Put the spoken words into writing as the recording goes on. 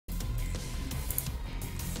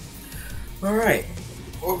Alright,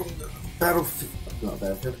 welcome to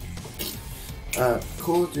Battlefield,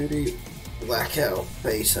 Call of Duty Blackout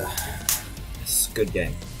Beta. It's a good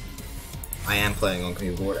game. I am playing on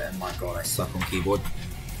keyboard, and my god, I suck on keyboard.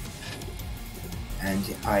 And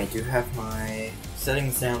I do have my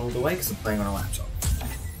settings down all the way because I'm playing on a laptop.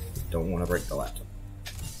 Don't want to break the laptop.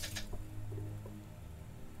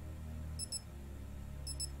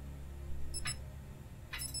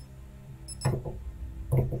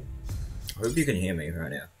 I hope you can hear me right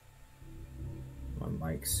now. My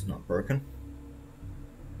mic's not broken.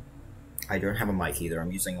 I don't have a mic either.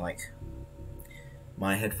 I'm using like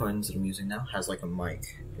my headphones that I'm using now has like a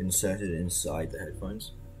mic inserted inside the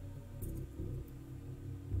headphones.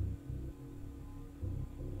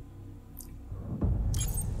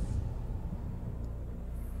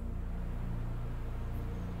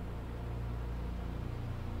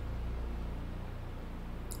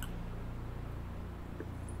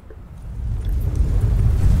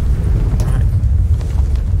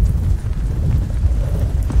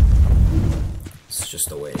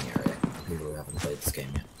 Just a waiting area. People who haven't played this game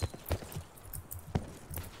yet.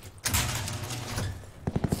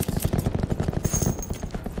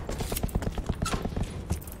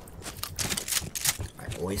 I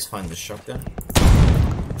always find the shotgun.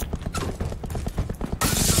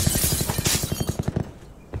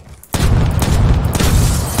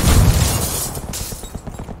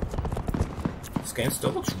 This game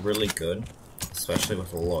still looks really good, especially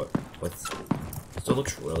with the low. Still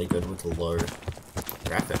looks really good with the low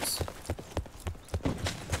graphics.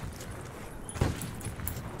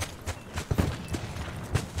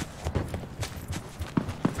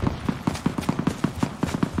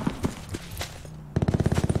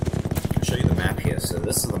 I'll show you the map here. So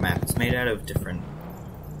this is the map. It's made out of different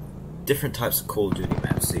types of Call of Duty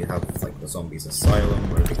maps. So you have like the Zombies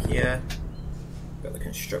Asylum over here. You've got the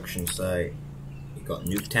construction site. You've got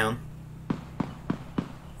Nuketown.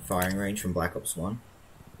 Firing range from Black Ops 1.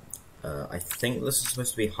 I think this is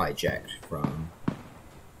supposed to be hijacked from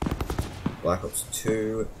Black Ops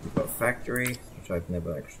 2. We've got Factory, which I've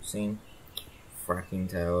never actually seen. Fracking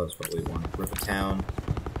Towers, probably one. Rivertown.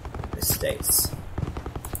 Estates.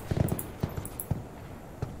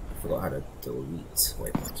 I forgot how to delete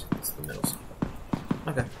waypoints. It's the middle somewhere.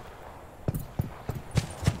 Okay.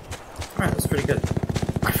 Alright, that's pretty good.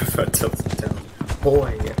 I prefer Tilted Town.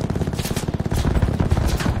 Boy!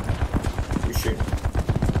 Who's shooting?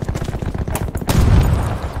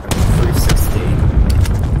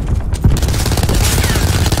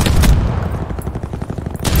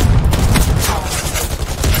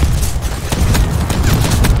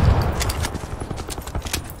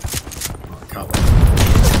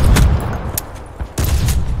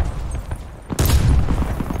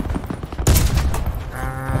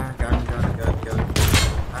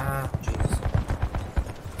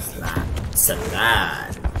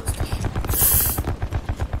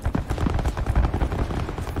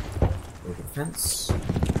 Fence. I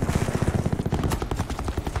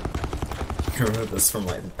remember this from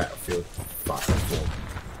like the Battlefield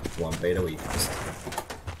 1 beta where you just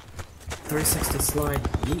 360 slide,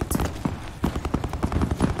 yeet.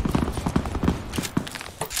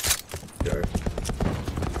 Go.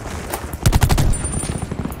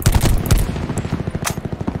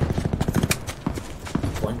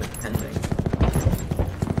 Deployment pending.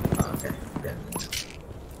 Oh, okay. Yeah.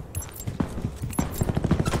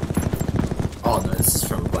 Oh no, this is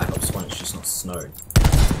from Black Ops 1, it's just not snowed.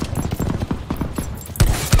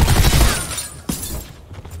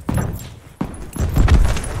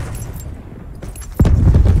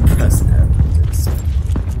 Press F.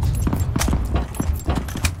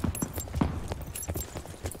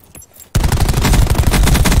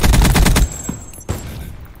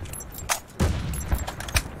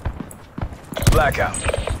 Blackout.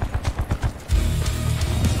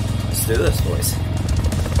 Let's do this, boys.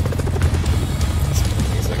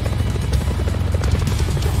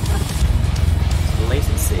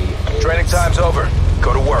 Latency. Training time's over.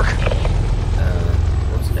 Go to work.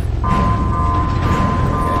 What's that?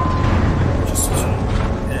 Okay. Just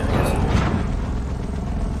yeah, I guess.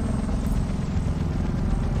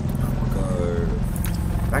 We'll go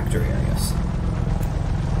factory, I guess.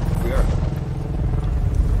 We are.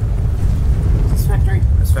 Is this factory?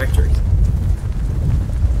 That's factory.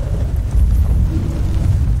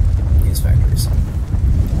 These factories.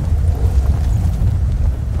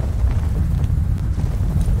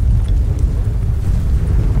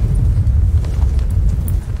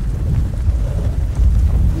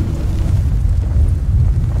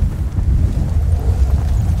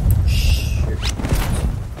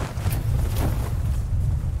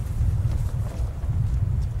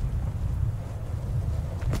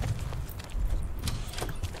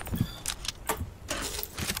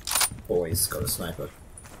 got a sniper.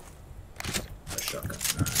 A shotgun.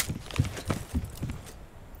 Alright.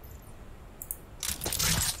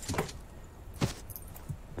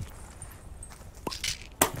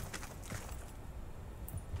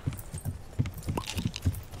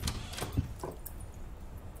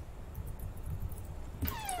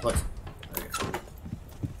 What? Okay.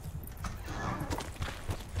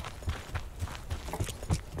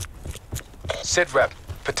 Sit rep.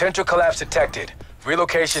 Potential collapse detected.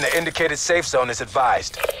 Relocation to indicated safe zone is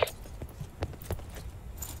advised.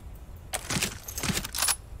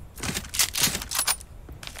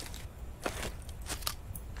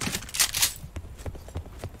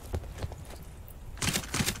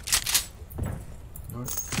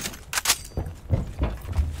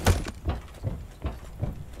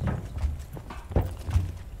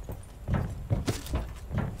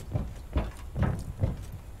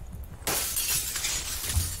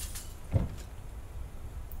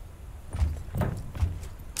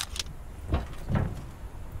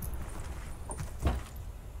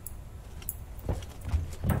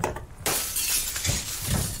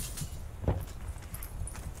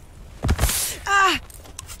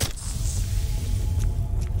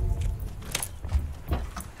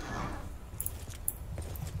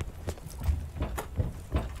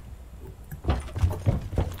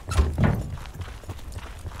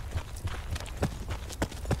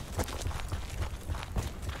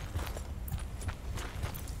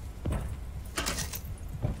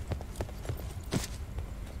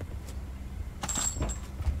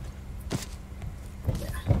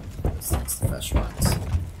 That's the first ones.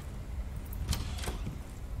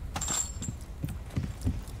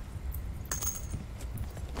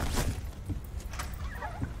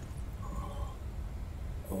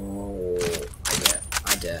 Oh,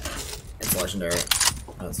 I dare. It's legendary.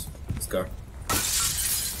 Let's go.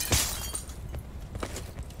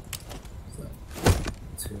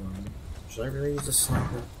 Should I really use a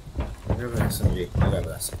sniper? I'll go with an SMG. I'll go with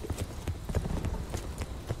SMG.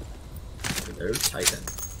 Hello, Titan.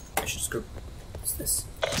 I should just go. What's this?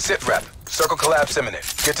 Sit rep. Circle collapse imminent.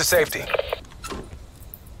 Get to safety.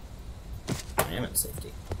 I am in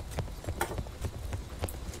safety.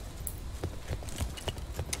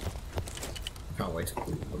 Can't wait to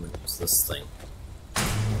use this thing.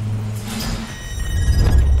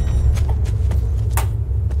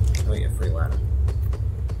 Oh, yeah, free ladder.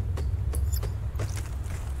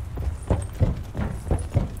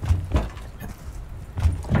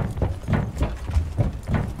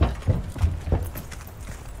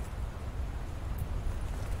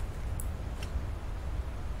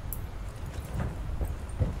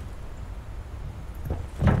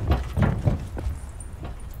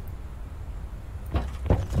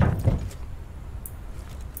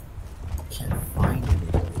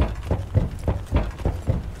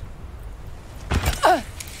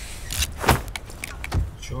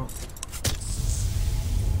 Sure.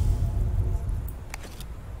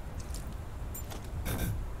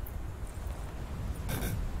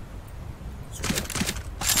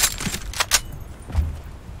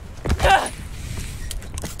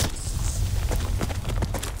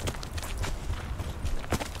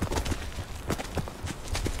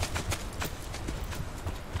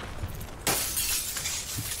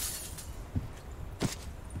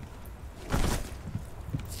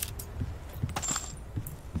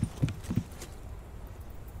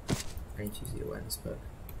 I need to use the awareness book.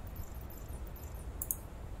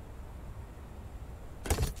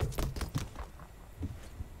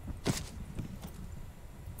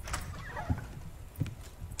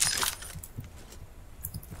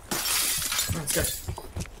 That's good.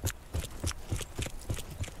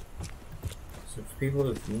 So for people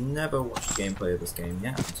who've never watched gameplay of this game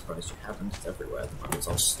yet, I'm surprised you haven't. It's everywhere. It's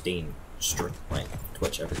on Steam, like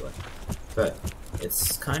Twitch, everywhere. But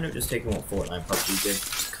it's kind of just taking what Fortnite and PUBG did,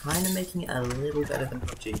 kind of making it a little better than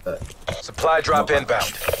PUBG, but... Supply drop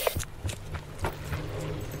inbound.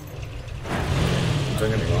 Don't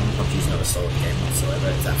get me wrong, PUBG's not a solid game whatsoever,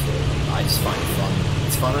 it's absolutely... I just find it fun.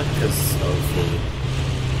 It's funner because of the...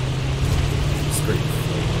 screen.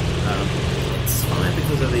 It's funner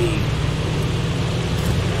because of the...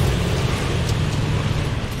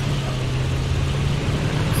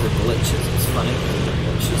 glitches. It's funny because of the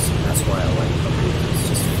glitches, and that's why I like PUBG. It's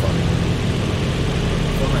just funny.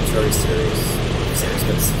 Fortnite's very serious, but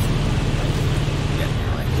it's yeah,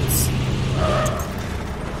 like it's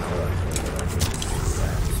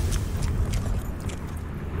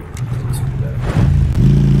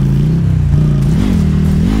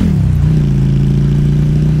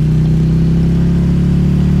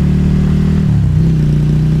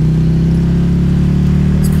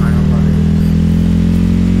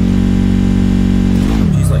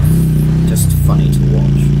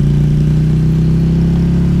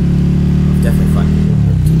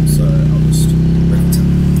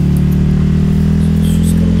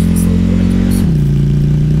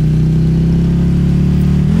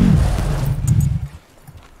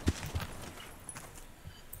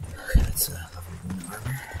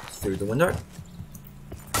through the window.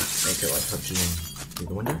 Make it like punching through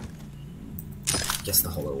the window. Guess the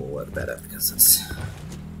hollow will work better because it's.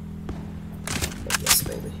 But yes,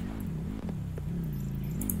 baby.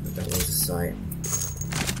 Put that laser sight.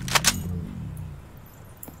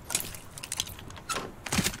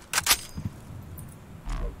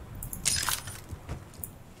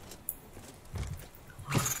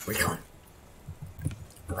 Recon.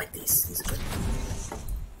 I like these. These are good.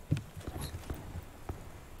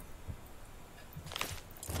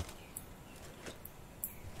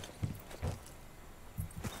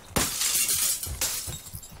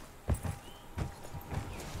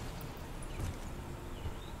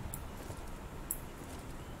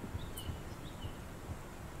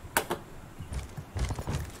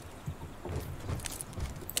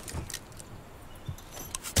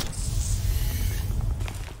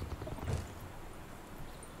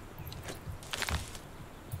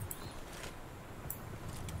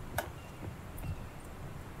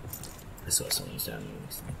 I saw someone's down there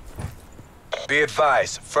next to me. Be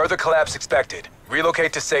advised, further collapse expected.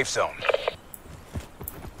 Relocate to safe zone.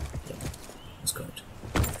 Yeah, that's correct.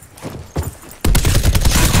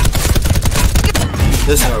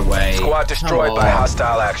 There's no way. Squad destroyed by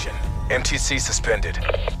hostile action. MTC suspended.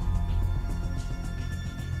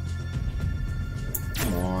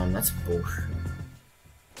 Come on, that's bullshit.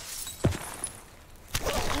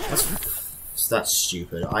 That's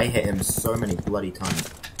stupid. I hit him so many bloody times.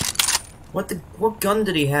 What gun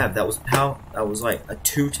did he have that was like a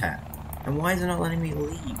 2-tap? And why is it not letting me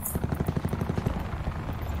leave?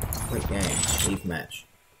 Quit game. Leave match.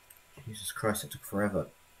 Jesus Christ, it took forever.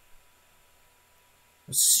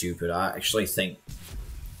 That's stupid. I actually think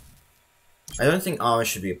I don't think armor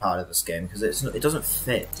should be a part of this game because it doesn't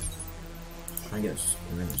fit. I guess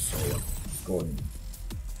remember solo. Gordon.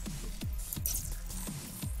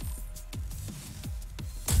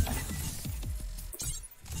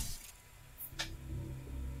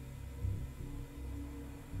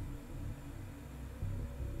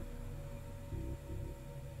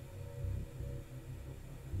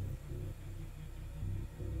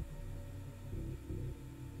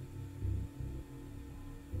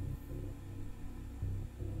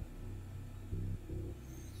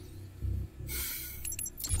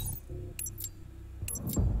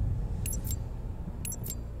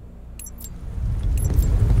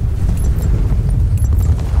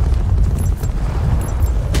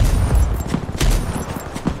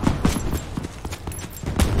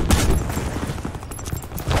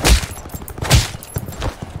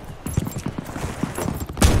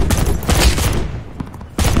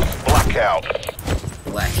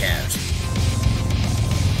 Blackout.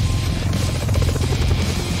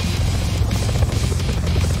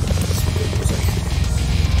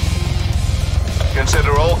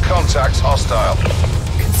 Consider all contacts hostile.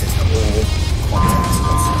 Consider all contacts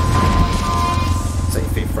hostile. So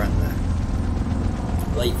your friend there.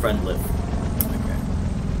 Let your friend live. Okay.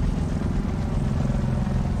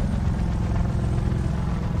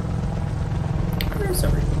 Where is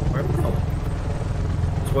everyone? Where are we going?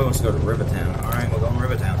 This boy wants to go to Rivertown. Alright, we're going to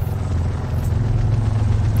Rivertown.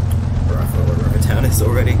 Or I forgot where Rivertown is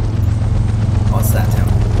already. Oh, it's that town.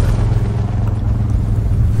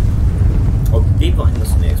 I'll be playing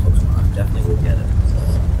this on the Xbox One. I definitely will get it.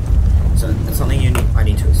 So it's something I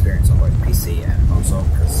need to experience on both PC and console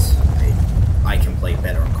because I can play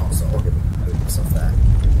better on console. I'll give myself that.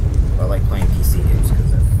 But I like playing PC games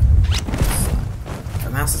because the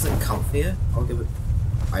mouse isn't comfier. I'll give it.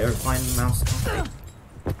 I don't find the mouse comfy.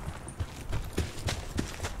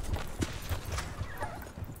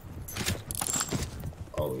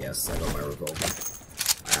 Oh yes, I got my revolver.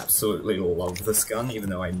 I absolutely love this gun, even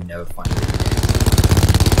though I never find it.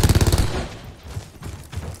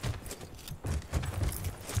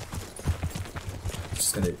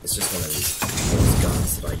 It's just one of those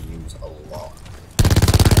guns that I use a lot.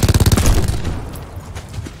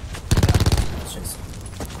 It's just...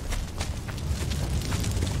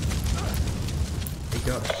 There you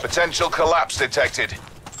go. Potential collapse detected.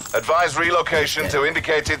 Advise relocation to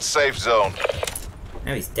indicated safe zone.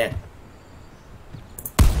 Now he's dead.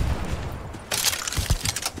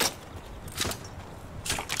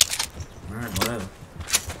 Alright, whatever.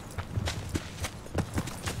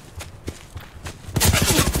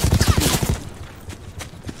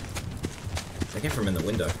 I came from in the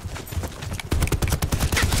window.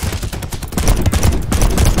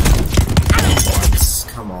 Once.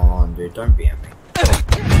 Come on, dude, don't be at me.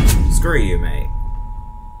 Screw you, mate.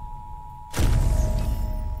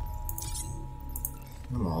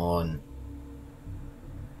 Come on.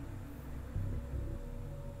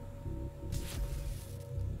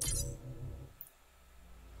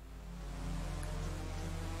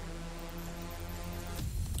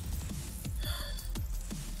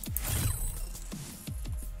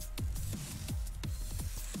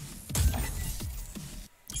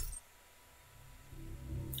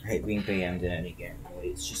 hate being PM'd in any game, really.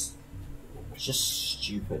 It's just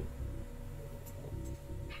stupid.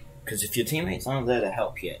 Because if your teammates aren't there to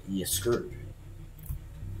help you, you're screwed.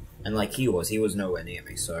 And like he was nowhere near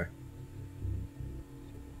me, so...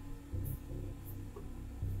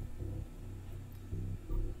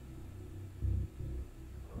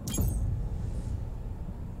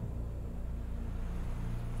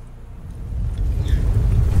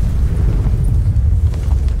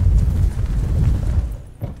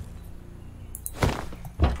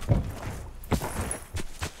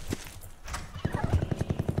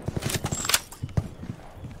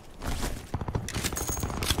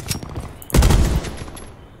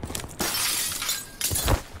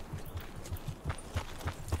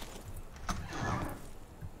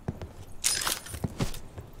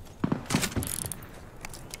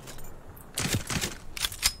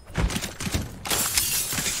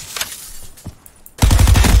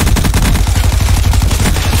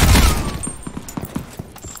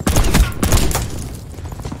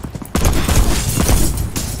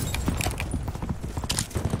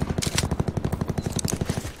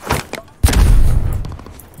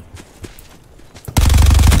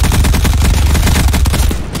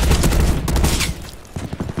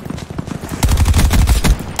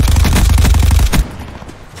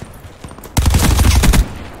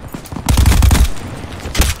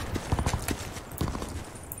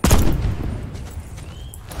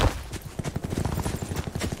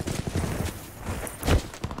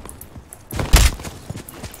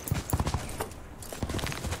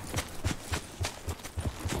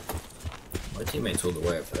 My teammate's all the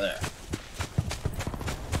way over there.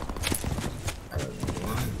 I don't know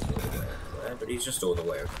why he's all the way over there, but he's just all the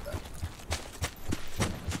way over there.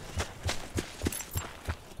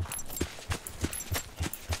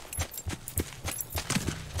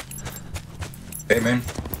 Hey, man.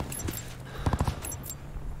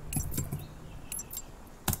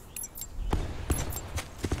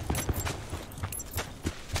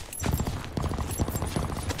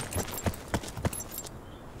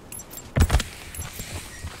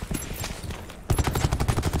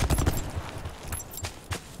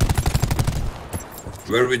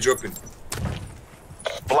 Where are we dropping?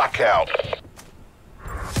 Blackout.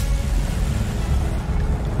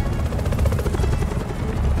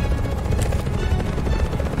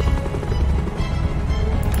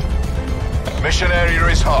 Mission area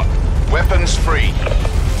is hot. Weapons free.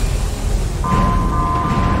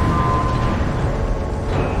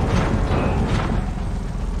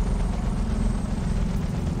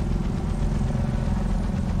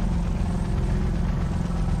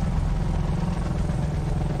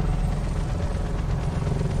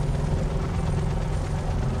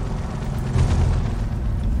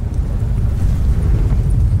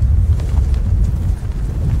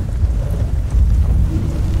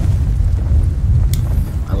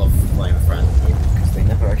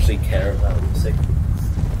 Care about music.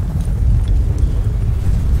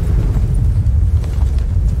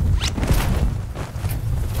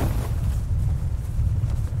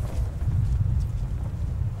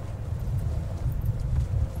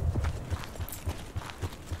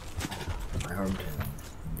 My hometown,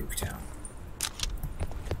 Nuketown.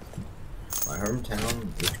 My hometown,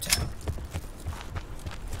 Nuketown.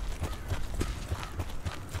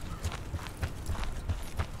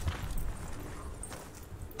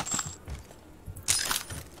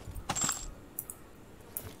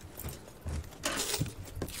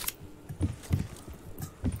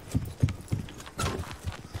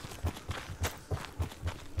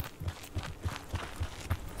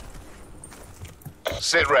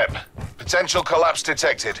 Sit rep. Potential collapse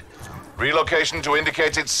detected. Relocation to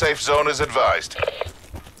indicated safe zone is advised.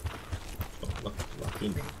 Lucky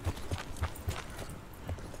me.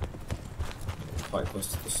 Quite close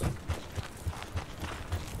to the sun.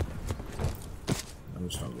 I'm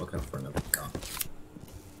just trying to look out for another gun.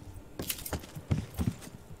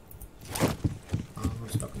 Oh,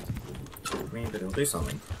 it's not going to do me, but it'll do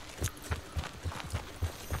something.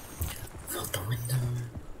 Out the window.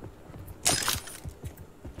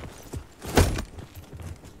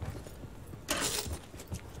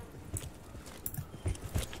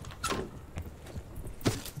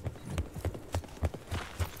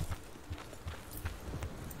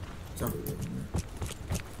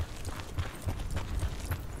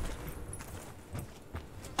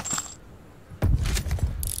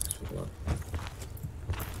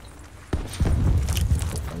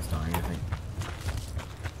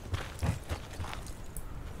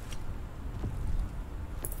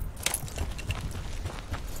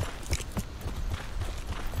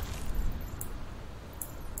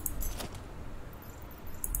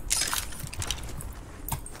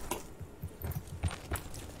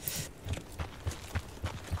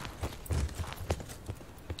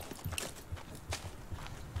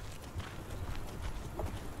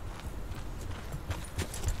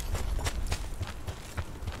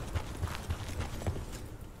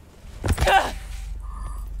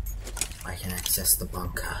 Access the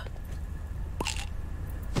bunker.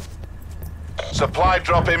 Supply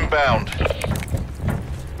drop inbound.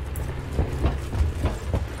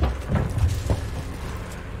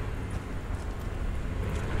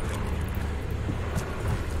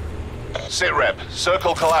 Sit rep.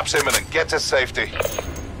 Circle collapse imminent. Get to safety.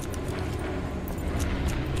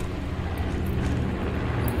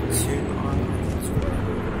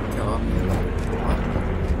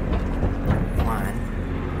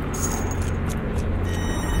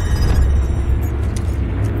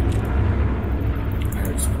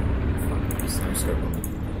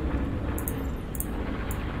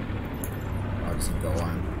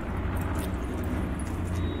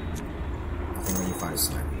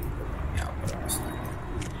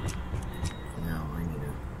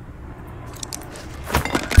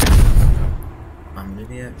 I'm an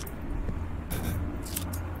idiot.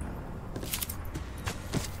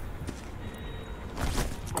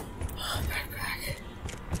 Backpack.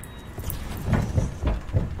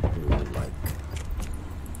 Ooh, like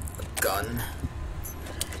a gun.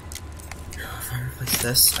 If I replace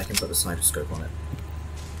this, I can put the sniper scope on it.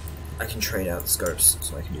 I can trade out the scopes,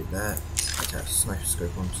 so I can do that. Attach the sniper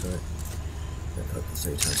scope onto it. Then put the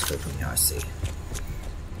 3x scope on the RC.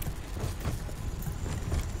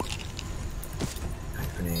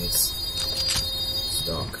 Grenades.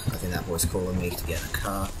 Stock. I think that boy's calling me to get in a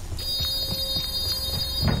car.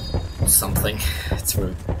 Something. It's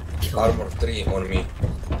rude. Armor 3 on me.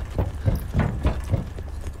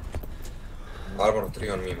 Armor 3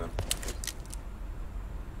 on me, man.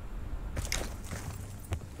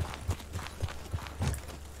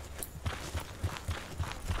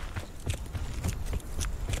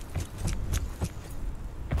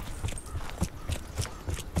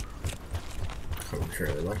 I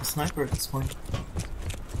really like a sniper at this point.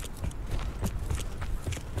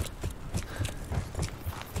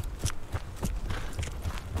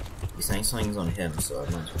 He's saying something's on him, so I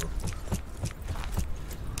might as well.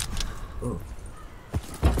 Ooh.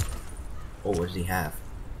 Oh, what did he have?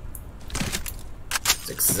 It's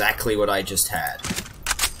exactly what I just had.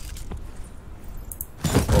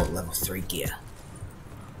 Oh, level 3 gear.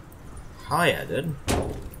 Hiya, dude.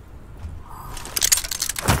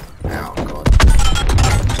 Ow, God.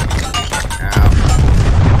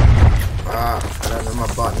 I don't know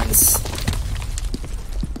my buttons.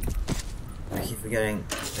 I keep forgetting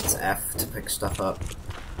it's F to pick stuff up.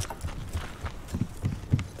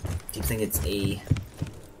 Keep thinking it's E.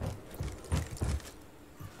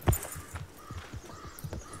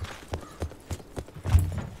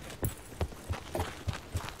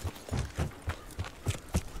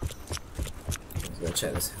 Let's go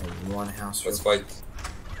check this one house. Let's fight.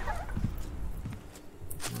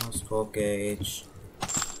 House 12 gauge.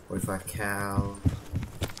 45 cal.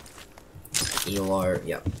 ELO,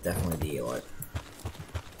 yep, definitely the ELO.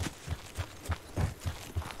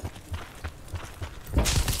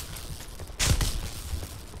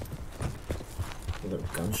 Little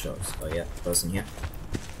gunshots. Oh yeah, person here.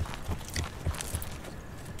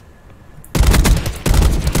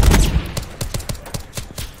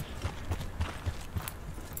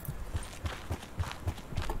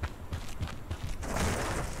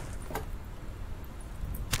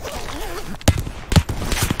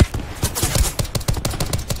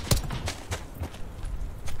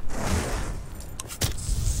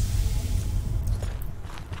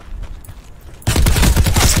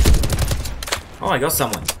 Oh, I got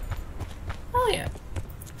someone. Oh yeah.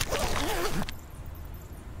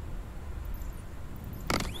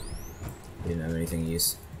 Didn't have anything to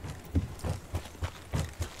use.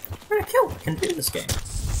 What a kill! I can do this game.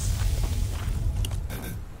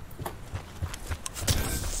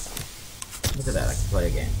 Look at that, I can play a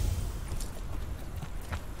game.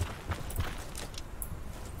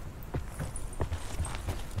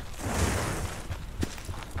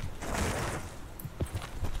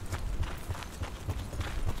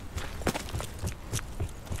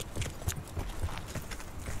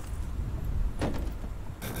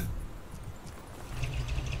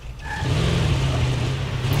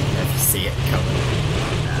 See it coming.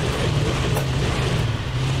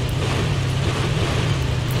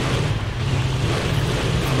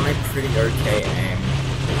 Am I pretty okay aim?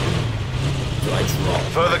 Do I drop?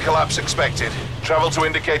 Further collapse expected. Travel to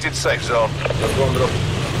indicated safe zone. Let's go and drop.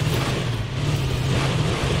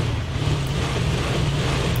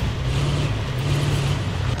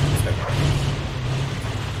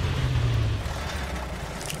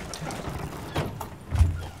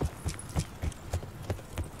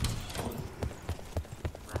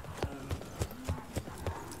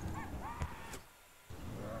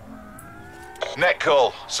 Net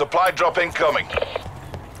call. Supply drop incoming.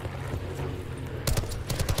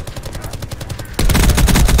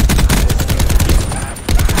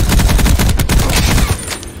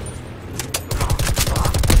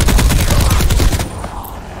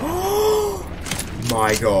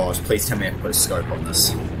 My god, please tell me I can put a scope on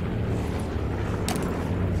this.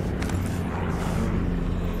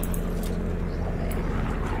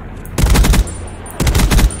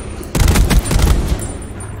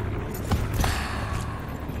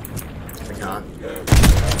 I can't.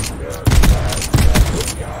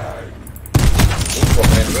 Info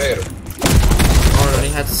man, where? Oh, I only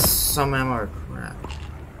had some ammo. Crap.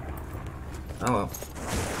 Oh well.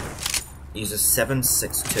 Use a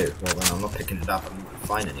 7.62. Well then I'm not picking it up, I'm not gonna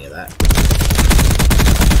find any of that.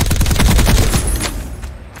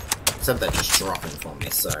 Except they're just dropping for me,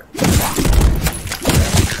 so.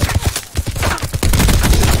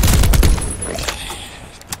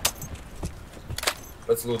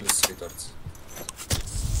 Let's loot these retards.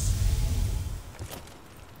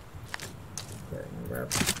 Okay, I'm gonna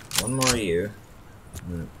grab one more of you.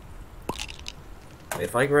 Wait,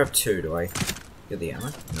 if I grab two, do I get the ammo?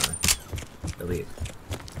 No. Delete.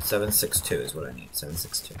 7.62 is what I need.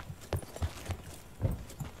 7.62.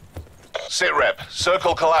 Sit rep.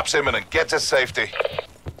 Circle collapse imminent. Get to safety.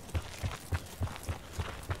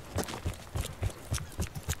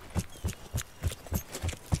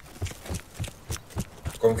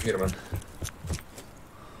 Confirm. You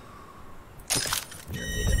don't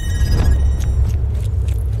need it.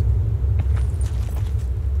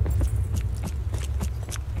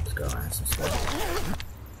 Let's go, I have some stuff.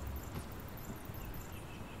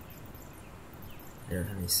 I don't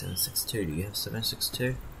have any 7.62. Do you have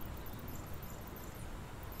 7.62?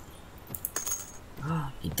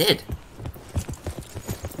 Ah, he did.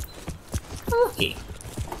 Lucky.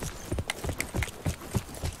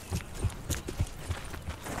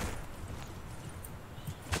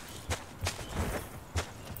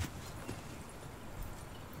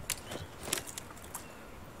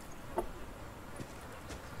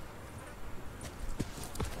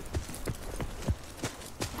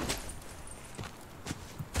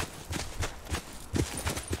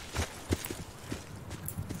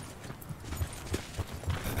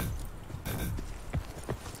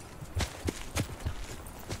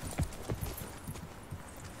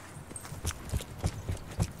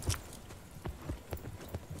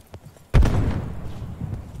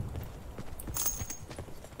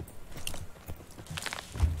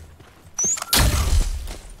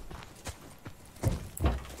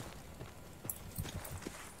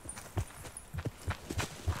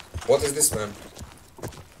 What is this, man?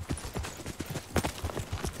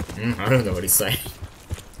 I don't know what he's saying.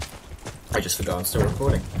 I just forgot I'm still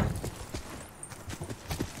recording.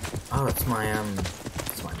 Oh, it's my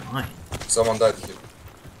mine. Someone died here.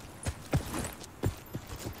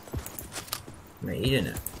 I'm eating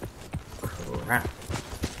it. Crap.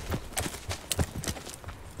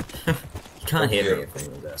 You can't hear me if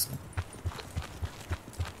anyone's asking.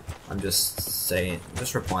 I'm just saying,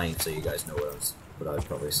 just replying so you guys know what I would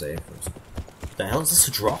probably say. What the hell is this,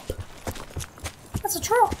 a drop? That's a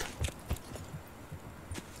drop!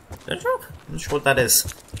 Is that a drop? I'm not sure what that is.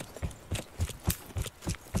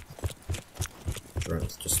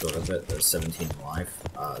 Just thought of it, there's 17 alive.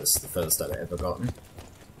 This is the furthest I've ever gotten.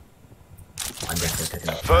 I'm definitely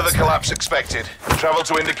picking up. Further collapse expected. Travel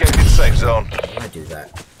to indicated safe zone. How do I do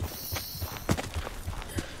that?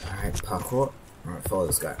 Alright, parkour. Alright, follow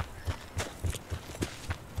this guy.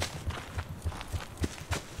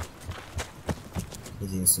 He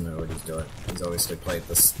seems to know what he's doing. He's obviously played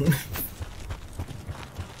this.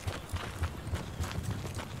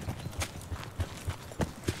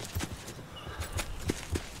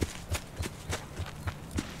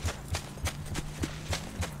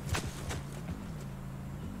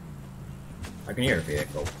 I can hear a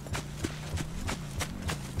vehicle.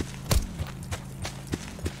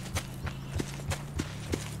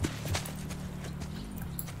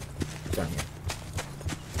 Down here.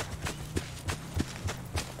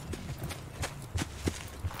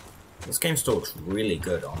 This game still looks really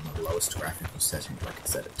good on the lowest graphical setting like I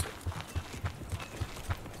set it to.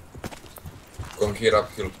 Come here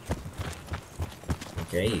uphill.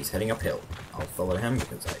 Okay, he's heading uphill. I'll follow him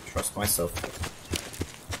because I trust myself.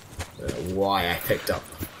 Why I picked up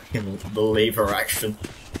the lever action.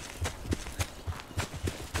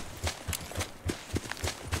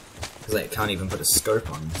 Because I can't even put a scope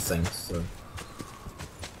on this thing, so...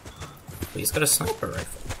 But he's got a sniper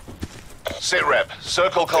rifle. Sit rep.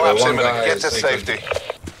 Circle collapse one imminent. guy Get to is taken. safety.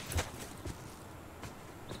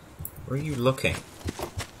 Where are you looking?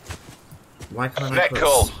 Why can't I Net put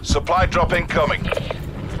call. Supply drop incoming.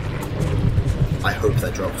 I hope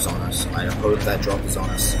that drop is on us. I hope that drop is on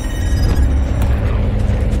us.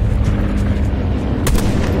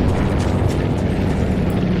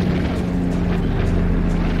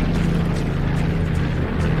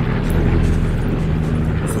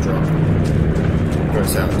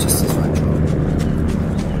 out just as fine.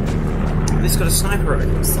 He's got a sniper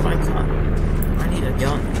rifle, so I can't. I need a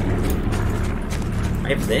gun. I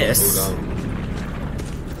have this. Hold on.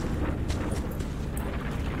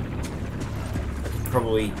 I could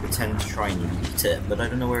probably pretend to try and eat it, but I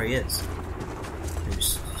don't know where he is. Maybe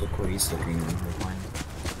just look where he's looking and we'll find him.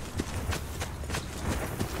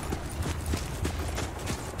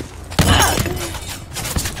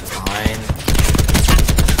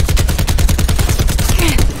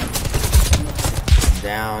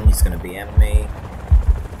 Down, he's gonna be enemy.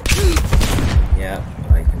 Yep,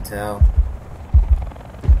 I can tell.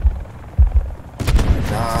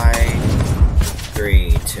 Die.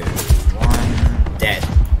 3, 2, 1. Dead.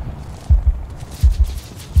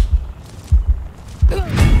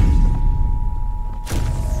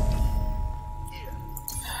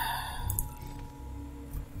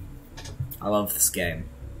 I love this game.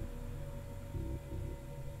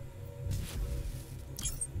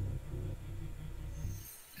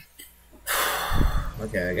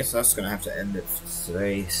 Okay, I guess that's gonna have to end it for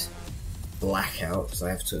today's blackout, because I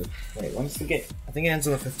have to... Wait, when's the game? I think it ends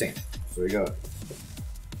on the 15th, so we go.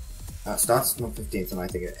 It starts on the 15th, and I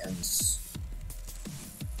think it ends...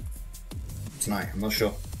 tonight, I'm not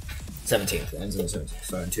sure. 17th, it ends on the 17th,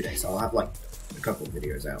 so in 2 days. I'll have, like, a couple of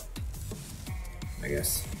videos out, I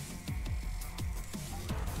guess.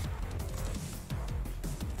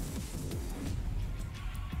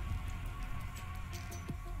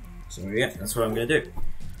 So yeah, that's what I'm gonna do.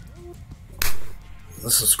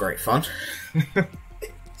 This was great fun.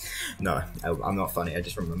 No, I'm not funny, I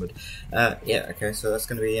just remembered. Yeah, okay, so that's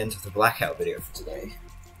gonna be the end of the blackout video for today.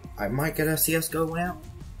 I might get a CSGO one out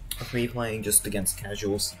of me playing just against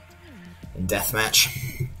casuals in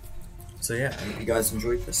deathmatch. So yeah, I hope you guys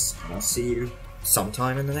enjoyed this, and I'll see you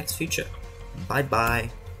sometime in the next future. Bye bye.